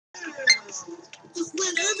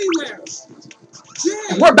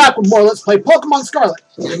And we're back with more Let's Play Pokemon Scarlet.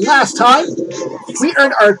 And last time, we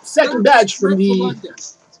earned our second badge from the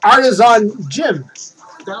Artisan Gym.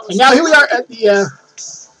 And now here we are at the...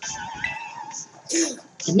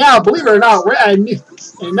 and now, believe it or not, we're at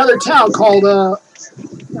another town called... where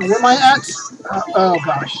am I at? Oh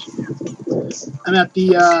gosh. I'm at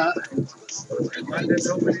the...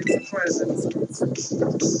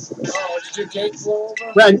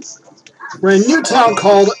 We're in a new town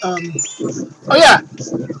called, oh yeah,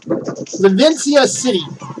 Levincia City.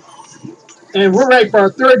 And we're ready for our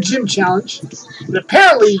third gym challenge. And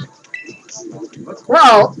apparently,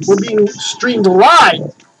 well, we're being streamed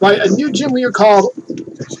live by a new gym leader called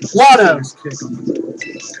Lano.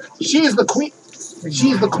 She's the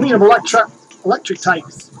queen of electric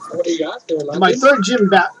types. What do you got there, London? My third gym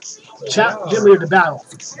leader to battle.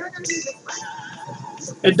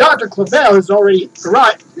 And Dr. Clavel has already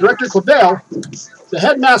arrived. Director Clavel, the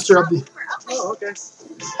headmaster of the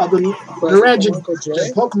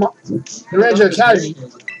Naranja Academy,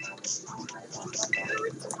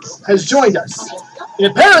 has joined us. And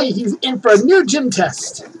apparently he's in for a new gym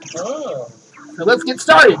test. So let's get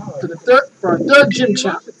started for our third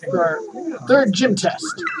gym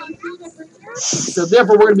test. So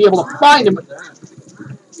therefore we're going to be able to find him.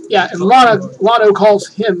 Yeah, and Lotto calls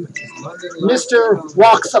him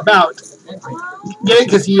Mr.Walkabouts. Get it?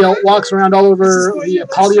 Because he walks around all over the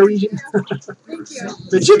Polio region.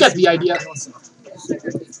 But you get the idea. So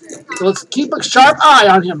let's keep a sharp eye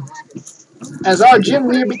on him as our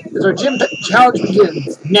gym challenge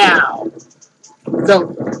begins now.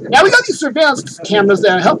 So now we got these surveillance cameras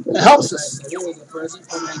that helps us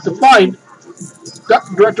to find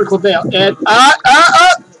Director Clavel. And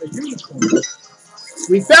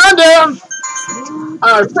we found him on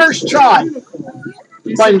our first try.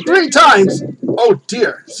 Find 3 times. Oh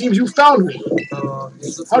dear, seems you found me.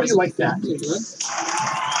 How do you like that?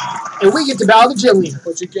 And we get to battle the gym leader.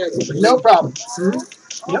 No problem.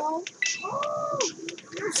 Yep.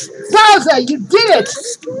 Wowza, you did it!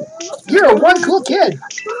 You're one cool kid.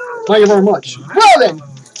 Thank you very much. Well then,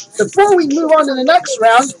 before we move on to the next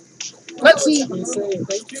round, let's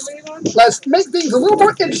make things a little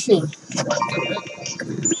more interesting.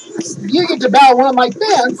 You get to battle one of my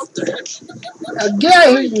fans. Get out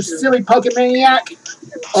of here, you silly Pokemaniac.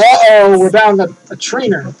 Uh-oh, we're battling a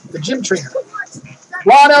trainer, the gym trainer.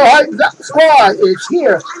 Lano Hide Squad is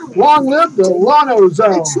here. Long live the Lano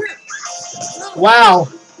Zone. Wow.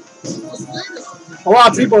 A lot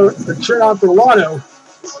of people are cheering on for Lano.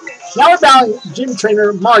 Now we're battling gym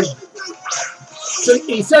trainer Marty. So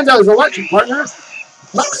he sends out his electric partner,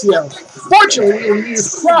 Luxio. Fortunately, we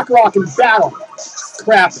used Clock Rock in battle.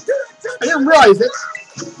 Crap. I didn't realize that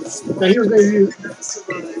he was going to use...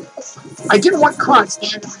 I didn't want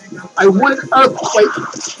Crunch. I wanted Earthquake.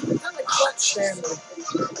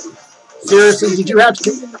 Seriously, did you have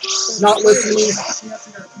to not listen to me?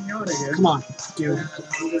 Come on, dude.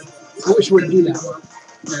 I wish you would do that.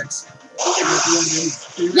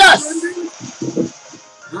 Yes!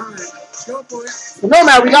 Well, no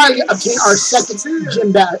matter, we gotta obtain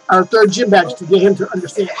our third gym badge to get him to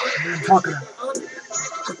understand what we're talking about.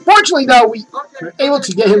 Fortunately, though, we were able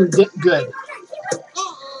to get him good.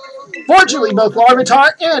 Fortunately, both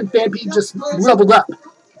Larvitar and Phanpy just leveled up.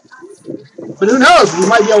 But who knows? We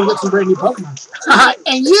might be able to get some brand new Pokemon.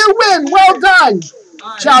 And you win! Well done!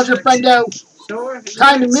 Challenger friendo.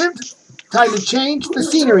 Time to move. Time to change the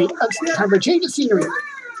scenery. Time to change the scenery.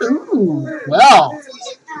 Ooh,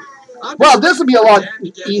 well, this will be a lot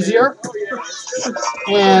easier.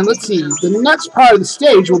 And let's see, the next part of the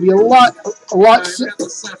stage will be a lot. It's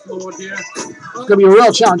gonna be a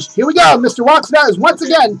real challenge. Here we go. Mr. Walkabouts is once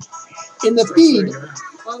again in the feed.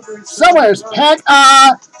 Somewhere's Peg.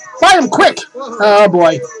 Find him quick. Oh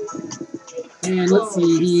boy. And let's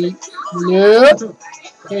see. Nope.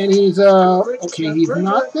 And he's okay. He's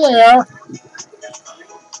not there.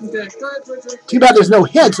 Too bad there's no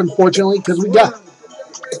hints, unfortunately, because we got.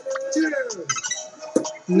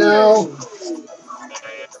 No.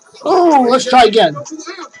 Oh, let's try again.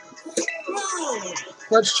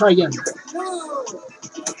 Let's try again.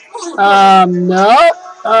 No.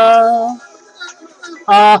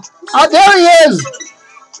 There he is!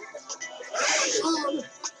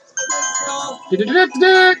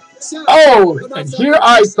 Oh, and here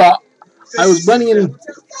I thought I was blending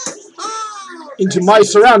into my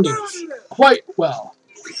surroundings quite well.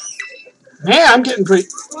 Man, I'm getting pretty...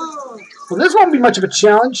 Well, this won't be much of a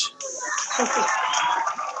challenge.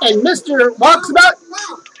 And Mr. Walkabouts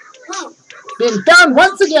been found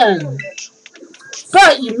once again.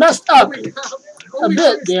 But you messed up. a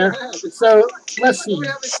bit there. So let's see.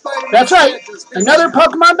 That's right. Another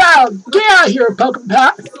Pokemon battle. Get out of here,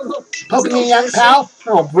 Pokemaniac pal.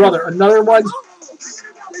 Oh brother, another one.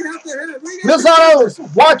 Miss Otto's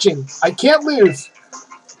watching. I can't lose.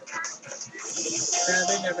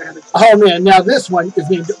 Oh man, now this one is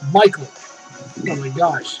named Michael. Oh my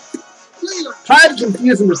gosh. Try to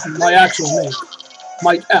confuse him with my actual name.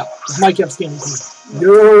 Mike F. Mike F standing for.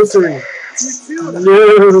 No, sir.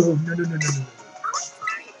 No.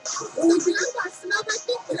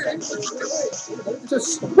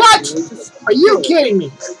 What? Are you kidding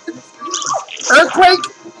me? Earthquake?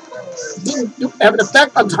 Didn't have an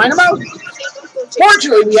effect on Dynamo?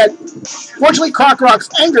 Fortunately, Cockrock's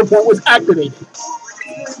anger point was activated.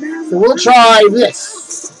 So we'll try this.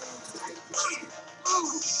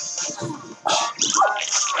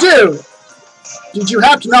 Dude, did you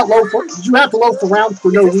have to load for round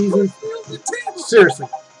for no reason? Seriously.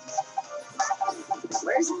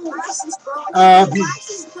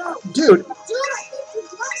 Dude.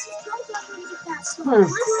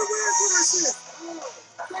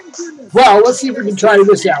 Well, let's see if we can try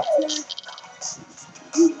this out.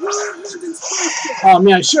 Oh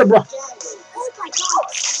man, sure, bro.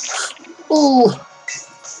 Ooh.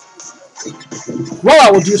 Well,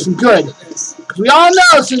 I will do some good. Because we all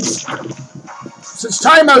know since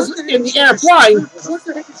Tymo's in the air flying.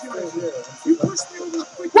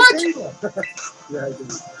 What?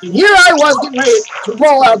 And here I was getting ready to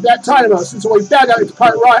roll out that Tymo since we back out its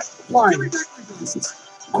part flying.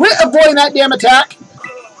 Quit avoiding that damn attack.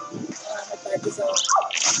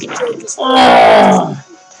 Oh,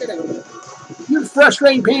 you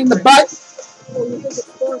frustrating pain in the butt.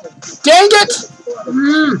 Dang it!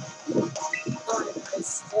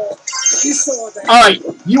 Alright,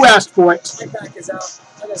 you asked for it.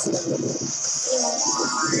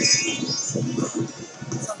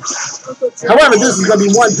 However, this is going to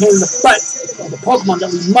be one pain in the butt of the Pokemon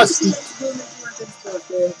that we must eat.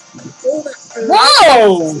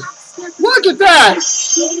 Whoa! Look at that!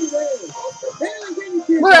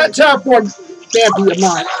 Look at that top form Vampy of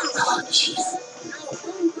mine. Oh, jeez.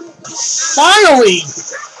 Finally!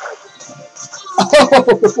 Oh!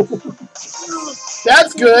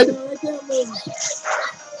 That's good.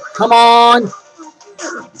 Come on.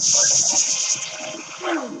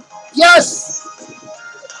 Yes!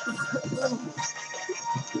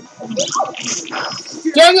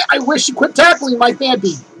 Dang it, I wish you quit tackling my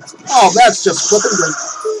Vampy. Oh, that's just flipping great.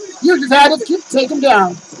 You just had to take him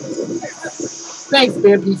down. Thanks,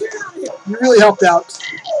 Vampy. You really helped out.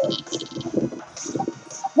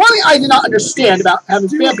 One thing I did not understand about having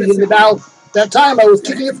Vampy in the battle that time I was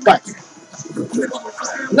kicking its butt.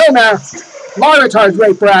 No matter, Larvitar is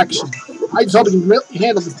ready for action. I just hope he can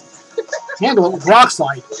handle it with Rock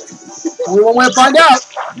Slide. Only one way to find out.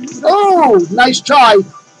 Oh, nice try.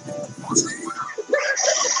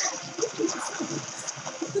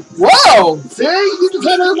 Whoa! See? You just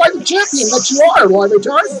handled it like the champion that you are,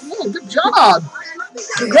 Larvitar. Yeah, good job.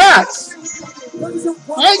 Congrats.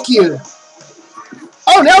 Thank you.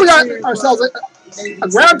 Oh, now we got ourselves a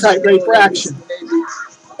ground type ready for action.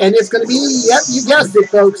 And it's going to be, yep, you guessed it,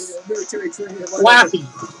 folks, Flappy.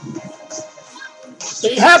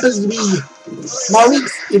 It happens to be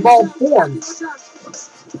Malik's evolved form.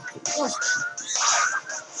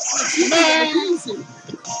 Man,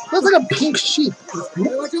 looks like a pink sheep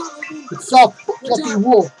with soft, fluffy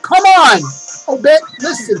wool. Come on! Oh, bet,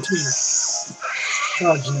 listen to me.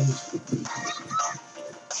 Oh, jeez.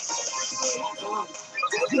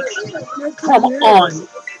 Come on.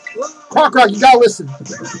 Cockrock, you gotta listen.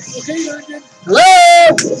 Hello?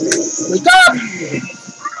 Wake up!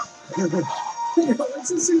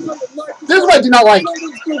 This is what I do not like.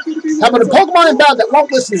 Having a Pokemon in battle that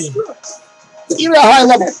won't listen to me. Even at a high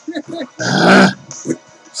level.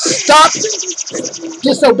 Stop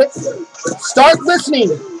disobey. Start listening.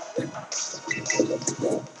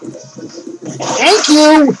 Thank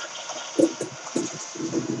you.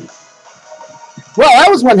 Well, that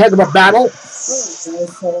was one heck of a battle.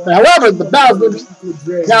 However, the battle's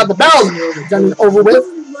done and over with.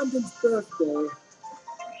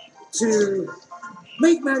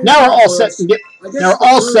 Now we're all set. Now we're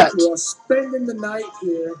all set. We're spending the night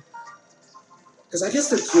here. Because I guess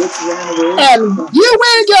the kids ran away. And you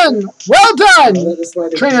win again! Well done!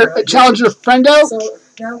 Trainer, Challenger Friendo.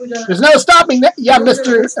 There's no stopping that. Yeah,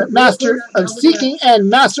 Master of Seeking and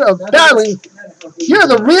Master of Battling. You're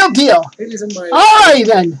the real deal. Alright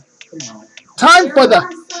then. Time for the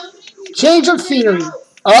change of scenery.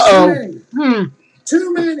 Uh-oh. Too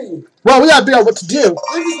many. Well, we gotta figure out what to do.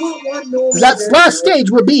 I just want one normal. That last stage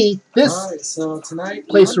will be this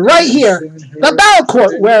place right here, the battle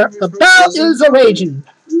court, where the battle is a-raging.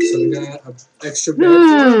 So we got an extra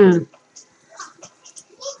bed.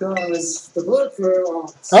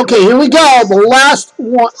 Okay, here we go. The last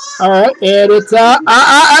one. All right, and it's Well,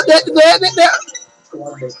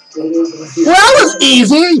 that was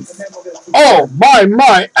easy. Oh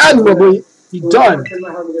my, admirably done.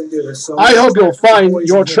 I hope you'll find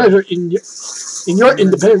your treasure in your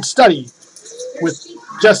independent study with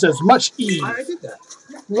just as much ease.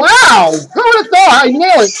 Wow, who would have thought I'd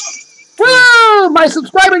nail it? Woo! My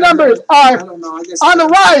subscriber numbers are on the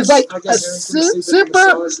rise like a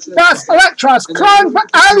super fast electrons crawling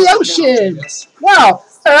out of the ocean. Wow!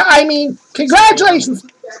 I mean, congratulations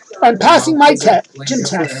on passing my gym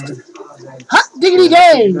test. Hot diggity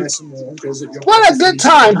dang! What a good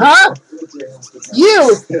time, huh?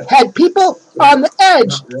 You had people on the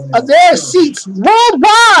edge of their seats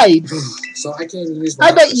worldwide.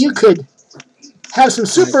 I bet you could have some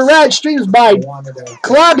super rad streams by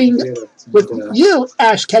collabing with you,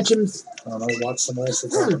 Ash Ketchums.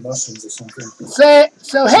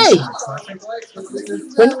 So hey,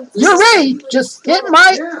 when you're ready, just hit up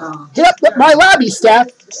my lobby staff.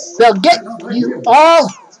 They'll get you all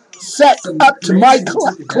set up to my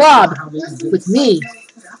collab with me.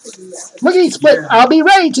 Lickety split, I'll be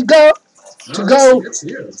ready to go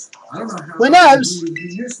whenever.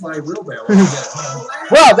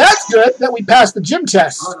 Well, that's good that we passed the gym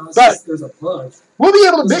test, but we'll be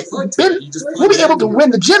able to win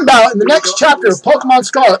the gym battle in the next chapter of Pokemon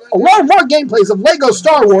Scarlet, along with more gameplays of Lego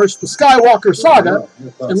Star Wars: The Skywalker Saga,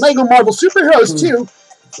 and Lego Marvel Superheroes 2,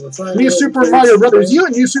 New Super Mario Bros. U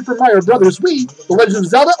and New Super Mario Bros. Wii, The Legend of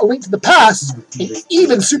Zelda: A Link to the Past, and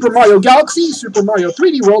even Super Mario Galaxy, Super Mario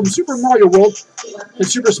 3D World, and Super Mario World, and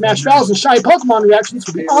Super Smash Battles and Shiny Pokemon reactions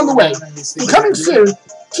will be on the way. And coming soon,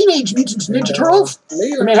 Teenage Mutant Ninja Turtles,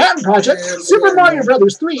 The Manhattan Project, Super Mario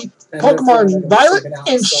Bros. 3, Pokemon Violet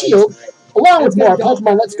and Shield, along with more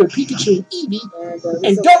Pokemon Let's Go Pikachu and Eevee,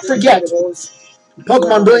 and don't forget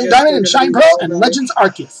Pokemon Brilliant Diamond and Shine Pearl and Legends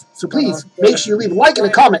Arceus. So please, make sure you leave a like and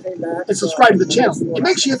a comment and subscribe to the channel. And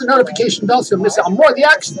make sure you hit the notification bell so you don't miss out on more of the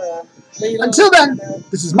action. Until then,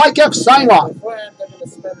 this is Mike F. signing off.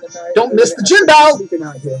 Don't miss the gym battle.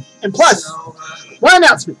 And plus, one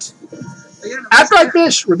announcement. After I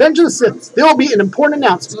finish Revenge of the Sith, there will be an important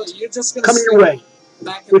announcement coming your way,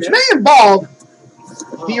 which may involve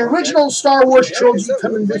the original Star Wars trilogy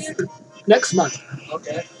coming this next month.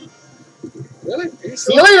 Okay. Really?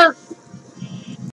 See you later.